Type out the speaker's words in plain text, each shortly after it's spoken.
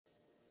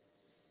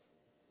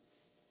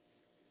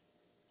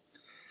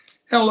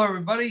Hello,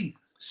 everybody.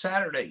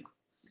 Saturday.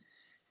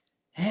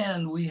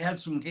 And we had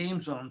some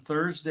games on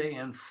Thursday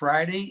and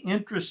Friday.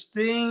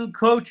 Interesting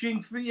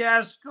coaching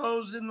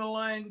fiascos in the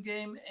Lion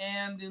game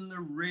and in the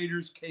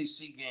Raiders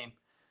KC game.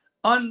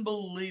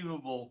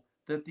 Unbelievable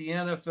that the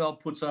NFL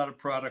puts out a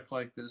product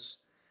like this.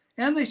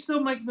 And they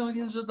still make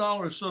millions of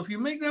dollars. So if you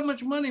make that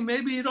much money,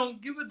 maybe you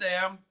don't give a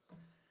damn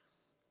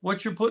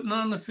what you're putting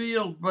on the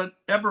field. But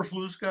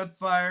Eberflus got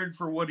fired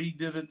for what he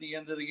did at the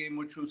end of the game,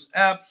 which was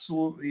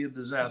absolutely a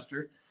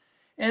disaster.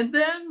 And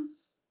then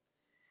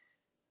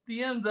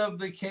the end of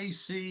the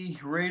KC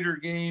Raider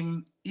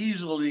game,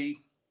 easily,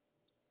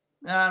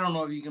 I don't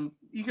know if you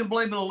can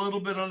blame it a little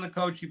bit on the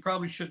coach. He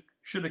probably should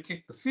have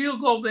kicked the field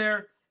goal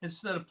there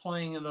instead of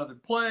playing another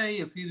play.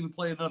 If he didn't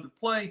play another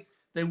play,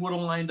 they would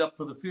have lined up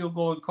for the field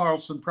goal, and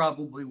Carlson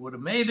probably would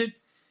have made it,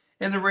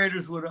 and the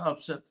Raiders would have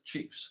upset the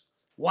Chiefs.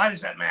 Why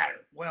does that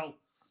matter? Well,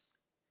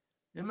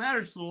 it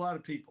matters to a lot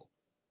of people.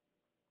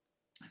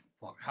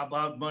 How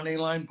about money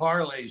line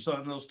parlays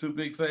on those two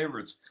big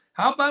favorites?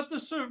 How about the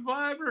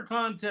Survivor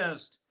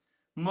contest?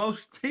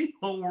 Most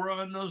people were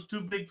on those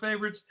two big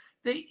favorites.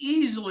 They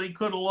easily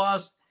could have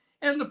lost,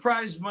 and the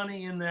prize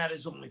money in that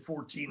is only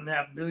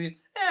 $14.5 billion.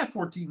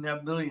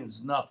 $14.5 billion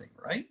is nothing,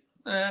 right?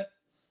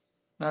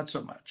 Not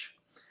so much.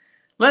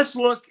 Let's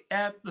look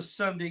at the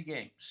Sunday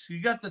games.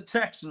 You got the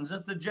Texans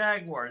at the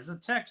Jaguars. The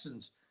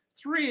Texans,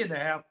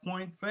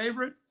 3.5-point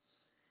favorite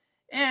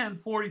and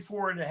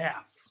 44.5.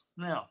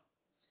 Now,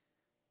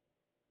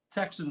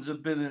 Texans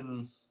have been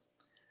in,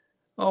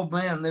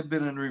 they've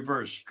been in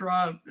reverse.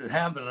 Stroud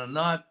having a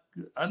not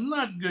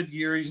good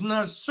year. He's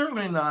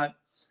certainly not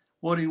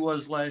what he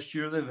was last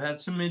year. They've had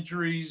some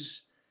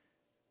injuries.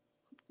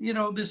 You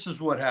know, this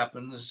is what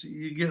happens.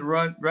 You get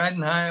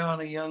riding high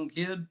on a young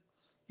kid.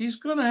 He's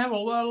going to have a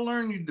lot of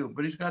learning to do,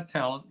 but he's got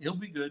talent. He'll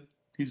be good.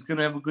 He's going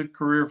to have a good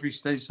career if he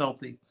stays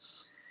healthy.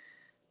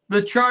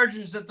 The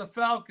Chargers at the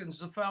Falcons.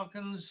 The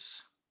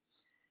Falcons,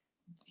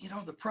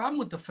 the problem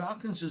with the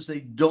Falcons is they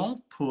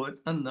don't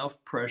put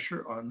enough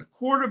pressure on the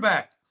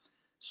quarterback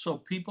so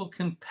people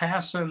can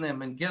pass on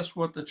them. And guess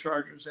what the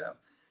Chargers have?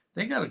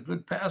 They got a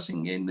good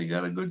passing game. They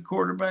got a good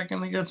quarterback,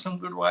 and they got some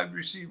good wide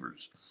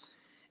receivers.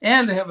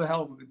 And they have a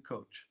hell of a good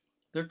coach.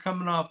 They're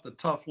coming off the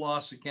tough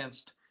loss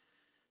against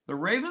the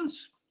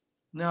Ravens.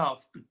 Now,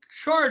 if the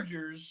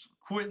Chargers,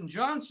 Quentin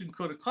Johnson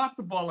could have caught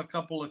the ball a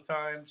couple of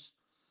times,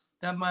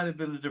 that might have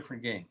been a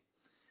different game.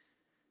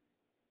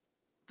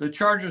 The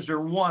Chargers are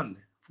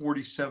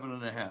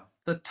 147.5.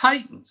 The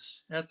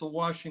Titans at the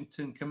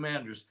Washington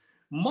Commanders,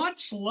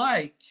 much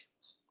like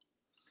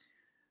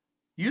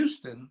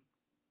Houston,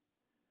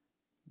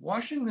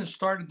 Washington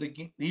started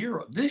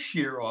this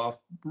year off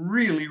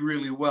really,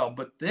 really well,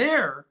 but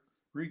they're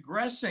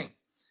regressing.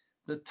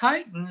 The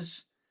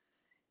Titans,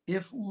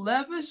 if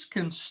Levis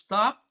can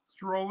stop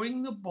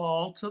throwing the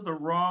ball to the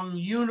wrong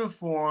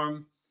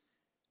uniform,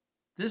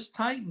 this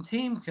Titan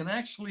team can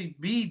actually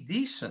be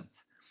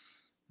decent.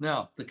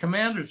 Now, the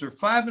Commanders are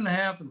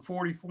 5.5 and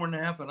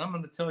 44.5, and I'm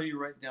going to tell you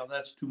right now,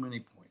 that's too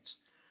many points.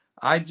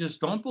 I just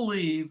don't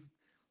believe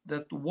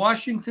that the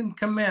Washington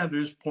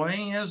Commanders,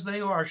 playing as they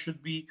are,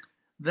 should be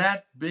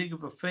that big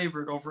of a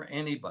favorite over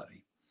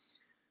anybody.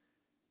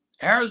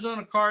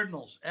 Arizona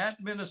Cardinals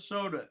at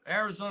Minnesota.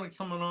 Arizona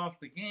coming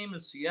off the game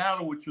in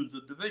Seattle, which was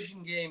a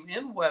division game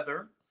in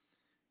weather.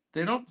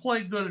 They don't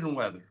play good in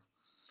weather.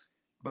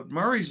 But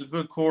Murray's a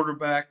good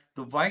quarterback.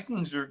 The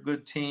Vikings are a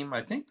good team.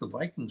 I think the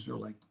Vikings are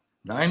like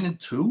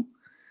 9-2.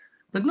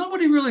 But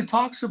nobody really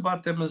talks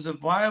about them as a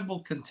viable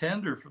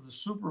contender for the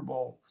Super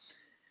Bowl.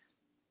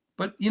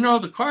 But,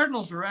 the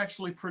Cardinals are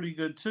actually pretty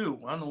good,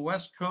 too. On the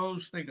West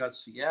Coast, they got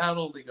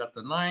Seattle, they got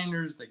the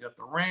Niners, they got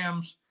the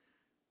Rams.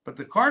 But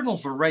the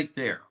Cardinals are right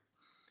there.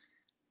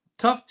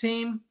 Tough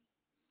team.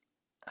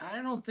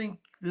 I don't think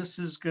this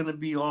is going to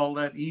be all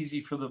that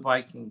easy for the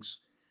Vikings.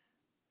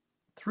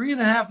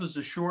 3.5 is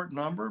a short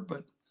number,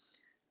 but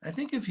I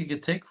think if you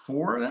could take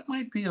 4, that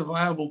might be a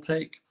viable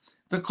take.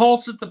 The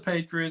Colts at the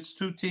Patriots,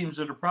 two teams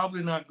that are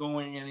probably not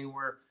going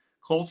anywhere.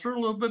 Colts are a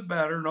little bit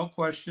better, no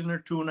question. They're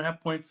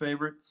 2.5-point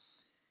favorite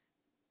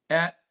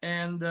at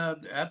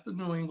the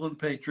New England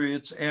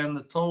Patriots, and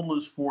the total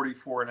is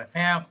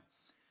 44.5.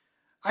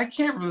 I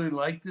can't really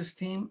like this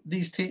team,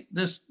 these two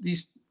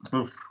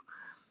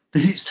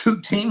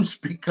teams,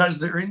 because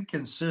they're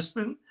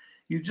inconsistent.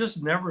 You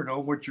just never know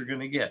what you're going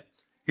to get.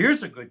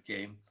 Here's a good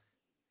game.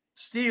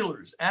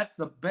 Steelers at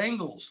the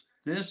Bengals.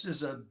 This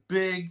is a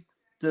big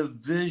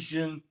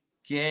division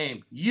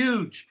game.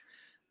 Huge.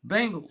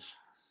 Bengals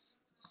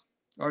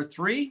are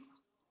 3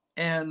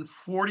 and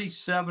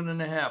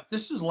 47.5.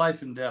 This is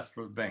life and death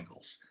for the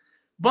Bengals.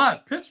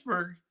 But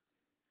Pittsburgh,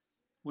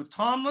 with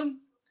Tomlin,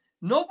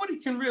 nobody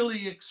can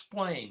really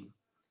explain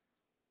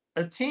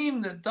a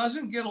team that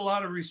doesn't get a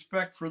lot of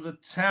respect for the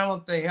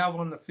talent they have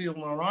on the field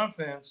and on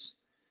offense.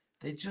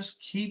 They just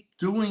keep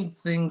doing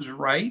things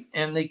right,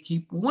 and they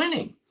keep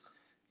winning.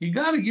 You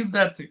got to give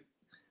that to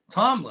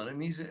Tomlin. I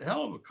mean, he's a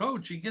hell of a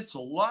coach. He gets a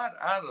lot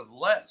out of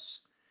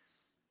less.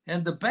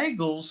 And the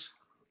Bengals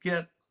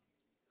get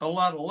a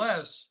lot of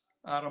less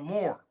out of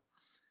more.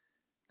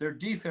 Their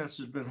defense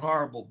has been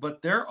horrible,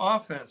 but their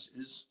offense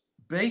is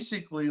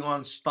basically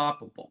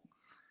unstoppable.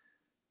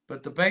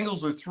 But the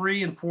Bengals are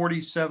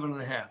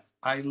 3-47.5.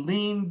 I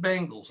lean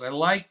Bengals. I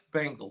like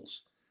Bengals.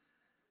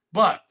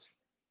 But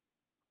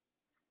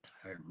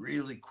I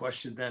really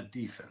question that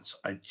defense.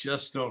 I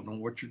just don't know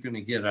what you're going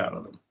to get out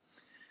of them.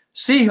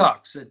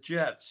 Seahawks at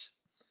Jets.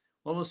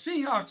 Well, the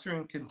Seahawks are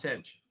in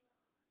contention.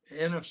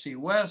 NFC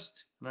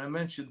West, and I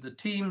mentioned the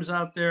teams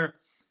out there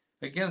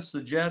against the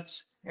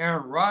Jets.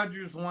 Aaron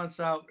Rodgers wants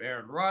out.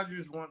 Aaron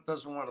Rodgers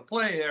doesn't want to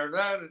play.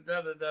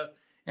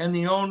 And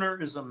the owner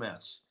is a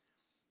mess.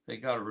 They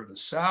got rid of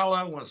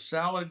Salah. When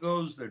Salah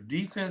goes, their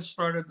defense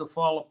started to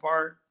fall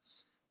apart.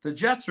 The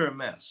Jets are a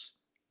mess.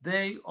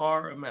 They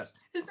are a mess.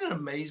 Isn't it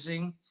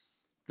amazing?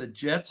 The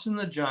Jets and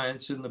the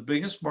Giants in the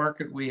biggest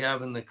market we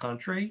have in the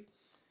country,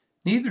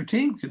 neither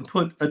team can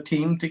put a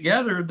team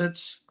together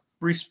that's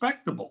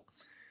respectable.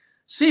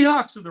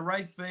 Seahawks are the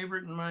right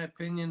favorite, in my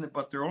opinion,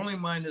 but they're only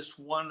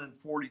 -1 and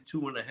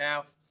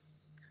 42.5.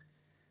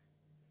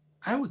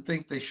 I would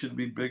think they should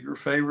be bigger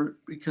favorite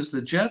because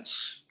the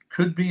Jets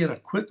could be in a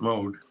quit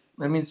mode.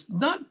 I mean, it's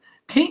not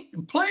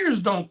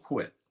players don't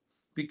quit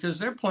because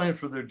they're playing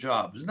for their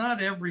jobs.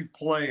 Not every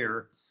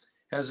player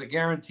has a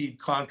guaranteed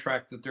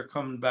contract that they're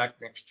coming back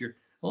next year.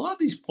 A lot of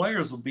these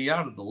players will be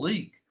out of the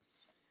league.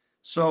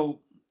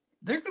 So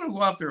they're going to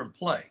go out there and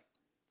play.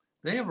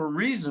 They have a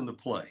reason to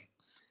play.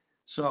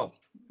 So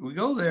we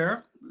go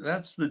there.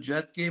 That's the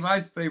Jet game.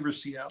 I favor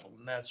Seattle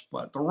in that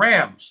spot. The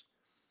Rams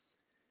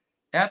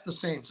at the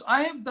Saints.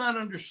 I have not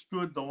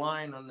understood the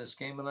line on this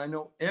game, and I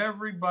know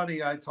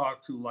everybody I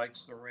talk to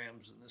likes the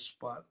Rams in this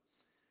spot.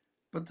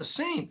 But the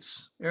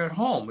Saints are at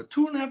home, a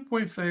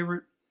 2.5-point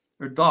favorite,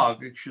 or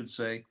dog, I should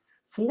say,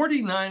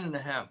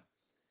 49.5.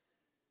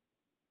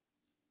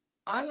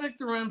 I like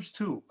the Rams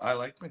too. I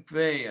like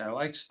McVay. I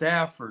like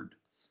Stafford.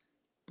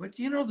 But,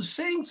 the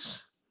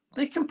Saints,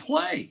 they can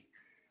play.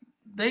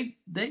 They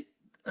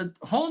a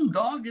home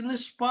dog in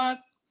this spot.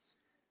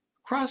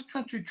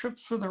 Cross-country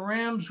trips for the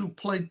Rams, who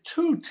played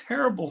 2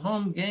 terrible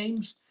home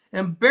games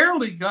and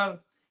barely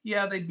got.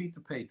 Yeah, they beat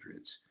the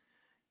Patriots.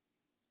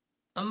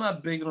 I'm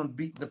not big on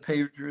beating the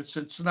Patriots.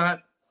 It's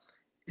not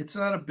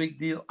a big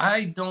deal.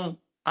 I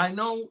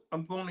know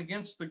I'm going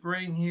against the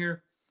grain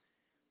here.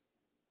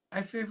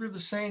 I favor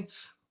the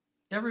Saints.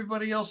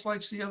 Everybody else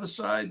likes the other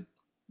side.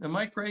 Am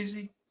I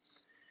crazy?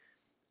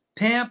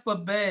 Tampa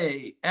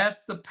Bay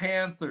at the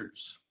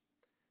Panthers.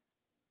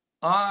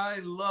 I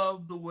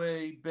love the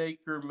way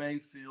Baker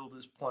Mayfield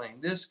is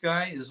playing. This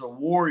guy is a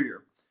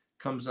warrior.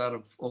 Comes out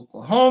of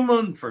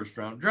Oklahoma,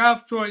 first-round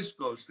draft choice,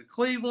 goes to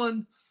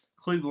Cleveland.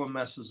 Cleveland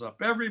messes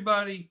up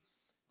everybody.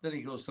 Then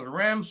he goes to the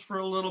Rams for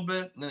a little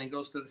bit, and then he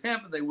goes to the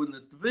Tampa. They win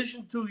the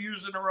division 2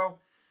 years in a row.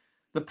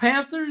 The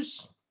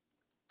Panthers,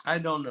 I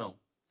don't know.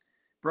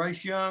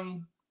 Bryce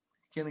Young,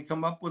 can he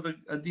come up with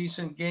a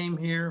decent game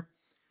here?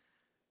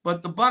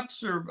 But the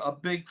Bucs are a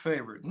big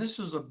favorite, and this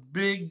is a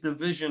big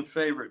division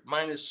favorite,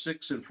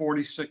 -6 and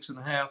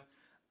 46.5.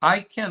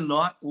 I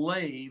cannot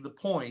lay the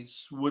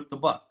points with the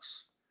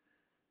Bucs.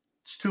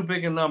 It's too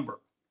big a number.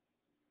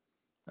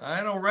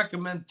 I don't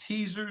recommend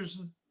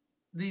teasers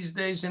these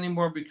days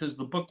anymore because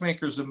the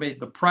bookmakers have made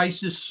the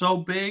prices so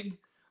big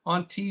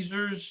on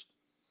teasers,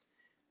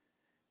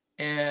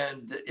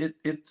 and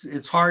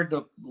it's hard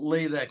to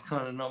lay that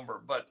kind of number.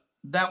 But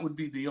that would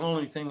be the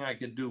only thing I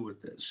could do with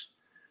this.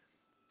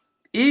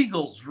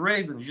 Eagles,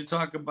 Ravens, you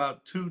talk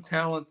about 2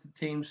 talented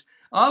teams.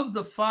 Of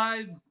the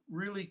 5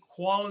 really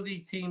quality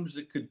teams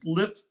that could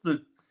lift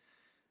the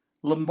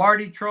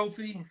Lombardi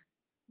Trophy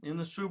in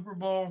the Super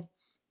Bowl,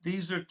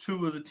 these are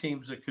 2 of the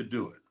teams that could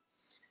do it.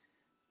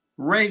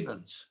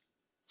 Ravens,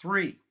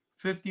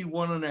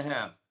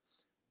 51.5.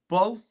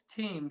 Both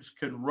teams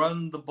can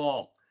run the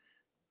ball.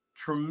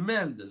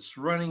 Tremendous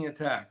running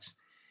attacks.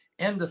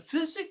 And the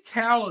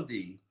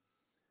physicality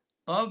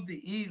of the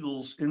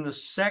Eagles in the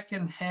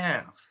second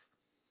half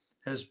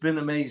has been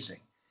amazing.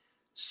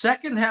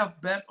 Second half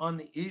bet on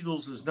the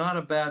Eagles is not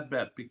a bad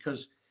bet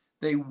because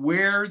they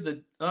wear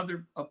the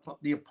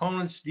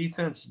opponent's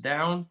defense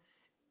down,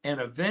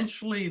 and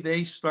eventually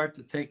they start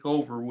to take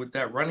over with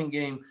that running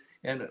game,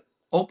 and it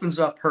opens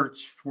up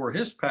Hurts for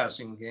his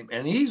passing game,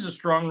 and he's a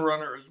strong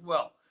runner as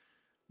well.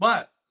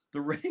 But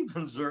the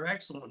Ravens are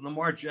excellent.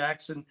 Lamar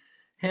Jackson,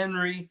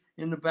 Henry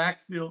in the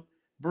backfield,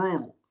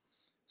 brutal.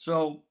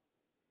 So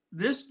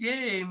this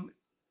game,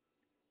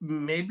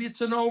 maybe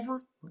it's an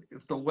over.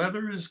 If the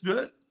weather is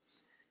good,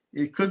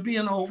 it could be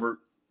an over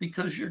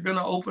because you're going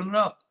to open it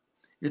up.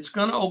 It's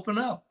going to open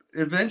up.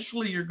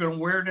 Eventually, you're going to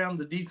wear down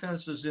the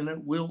defenses, and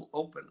it will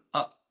open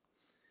up.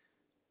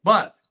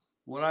 But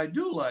what I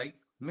do like,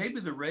 maybe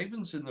the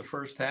Ravens in the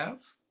first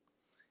half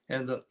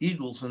and the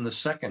Eagles in the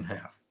second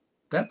half.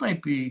 That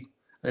might be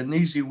an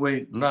easy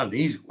way. Not an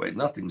easy way.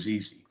 Nothing's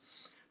easy.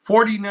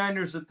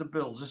 49ers at the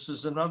Bills. This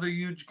is another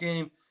huge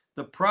game.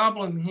 The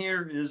problem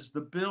here is the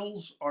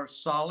Bills are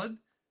solid.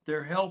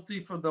 They're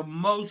healthy for the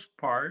most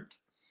part.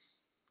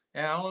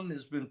 Allen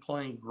has been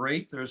playing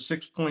great. They're a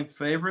 6-point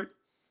favorite.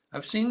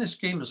 I've seen this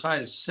game as high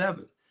as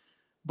 7.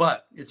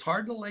 But it's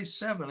hard to lay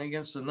 7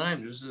 against the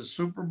Niners. It's a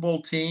Super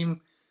Bowl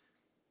team,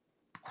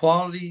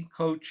 quality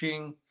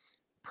coaching.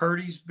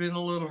 Purdy's been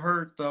a little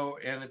hurt, though,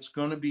 and it's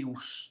going to be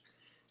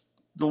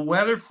the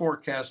weather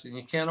forecast, and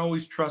you can't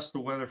always trust the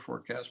weather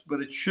forecast,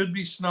 but it should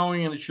be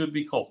snowing and it should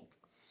be cold.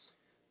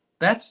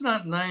 That's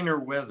not Niner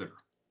weather.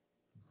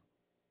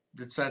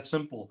 It's that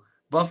simple.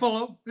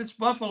 Buffalo, it's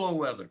Buffalo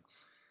weather.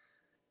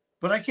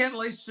 But I can't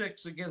lay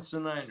 6 against the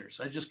Niners.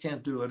 I just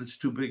can't do it. It's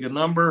too big a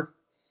number.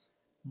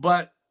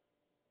 But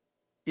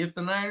if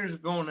the Niners are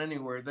going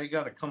anywhere, they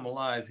got to come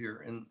alive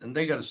here, and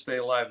they got to stay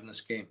alive in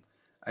this game.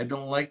 I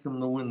don't like them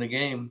to win the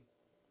game.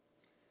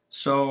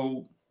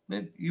 So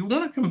you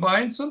want to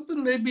combine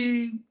something?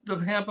 Maybe the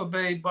Tampa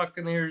Bay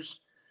Buccaneers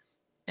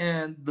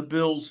and the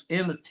Bills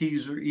in a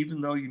teaser,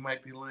 even though you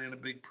might be laying a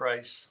big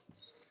price.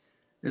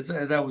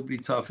 That would be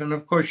tough. And,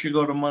 of course, you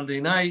go to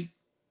Monday night,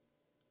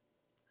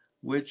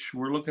 which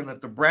we're looking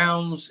at the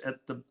Browns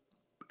at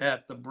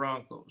the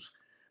Broncos.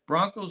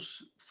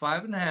 Broncos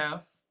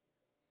 5.5.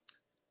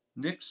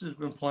 Knicks has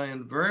been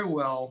playing very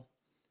well.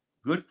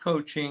 Good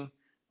coaching.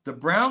 The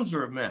Browns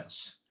are a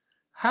mess.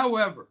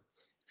 However,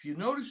 if you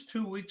notice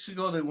 2 weeks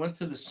ago, they went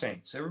to the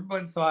Saints.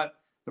 Everybody thought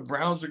the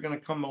Browns are going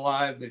to come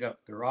alive. They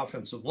got their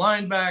offensive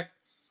line back.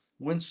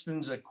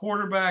 Winston's at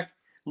quarterback.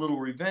 A little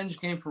revenge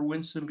game for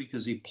Winston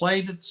because he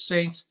played at the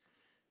Saints,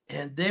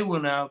 and they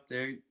went out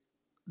there.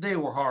 They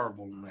were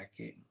horrible in that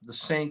game. The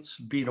Saints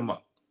beat them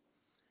up.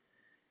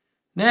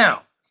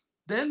 Now,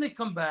 then they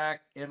come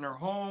back and they're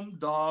home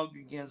dog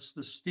against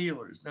the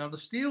Steelers. Now, the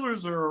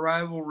Steelers are a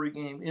rivalry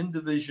game in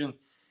division,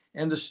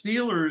 and the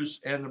Steelers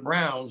and the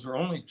Browns are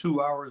only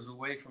 2 hours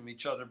away from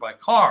each other by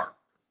car.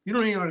 You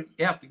don't even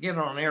have to get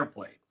on an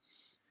airplane.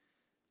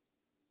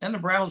 And the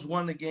Browns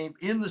won the game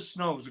in the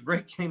snow. It was a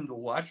great game to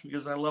watch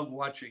because I love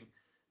watching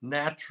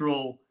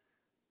natural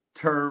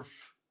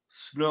turf,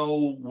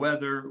 snow,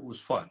 weather. It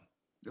was fun.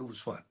 It was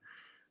fun.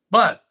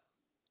 But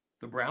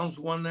the Browns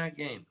won that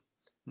game.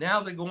 Now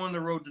they go on the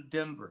road to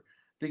Denver.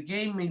 The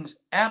game means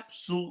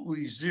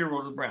absolutely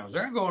zero to the Browns.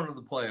 They're going to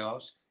the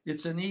playoffs.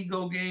 It's an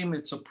ego game.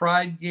 It's a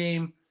pride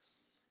game.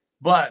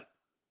 But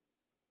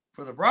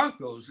for the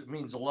Broncos, it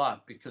means a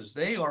lot because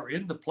they are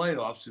in the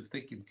playoffs if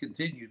they can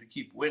continue to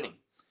keep winning.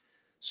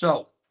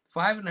 So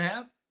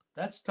 5.5,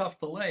 that's tough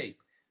to lay.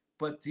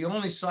 But the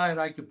only side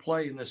I could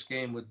play in this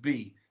game would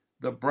be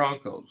the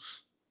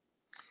Broncos.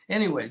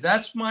 Anyway,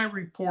 that's my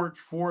report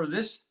for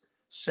this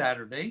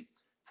Saturday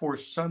for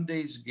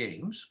Sunday's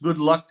games. Good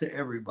luck to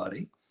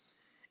everybody.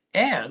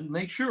 And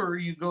make sure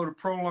you go to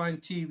Proline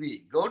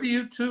TV. Go to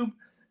YouTube,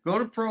 go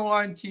to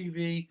Proline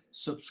TV,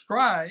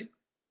 subscribe.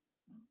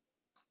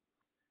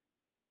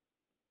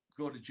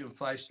 Go to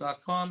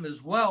jimfeist.com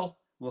as well.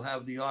 We'll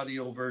have the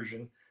audio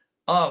version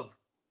of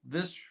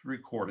this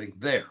recording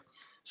there.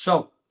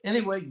 So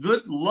anyway,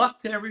 good luck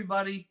to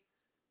everybody,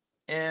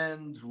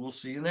 and we'll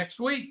see you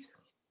next week.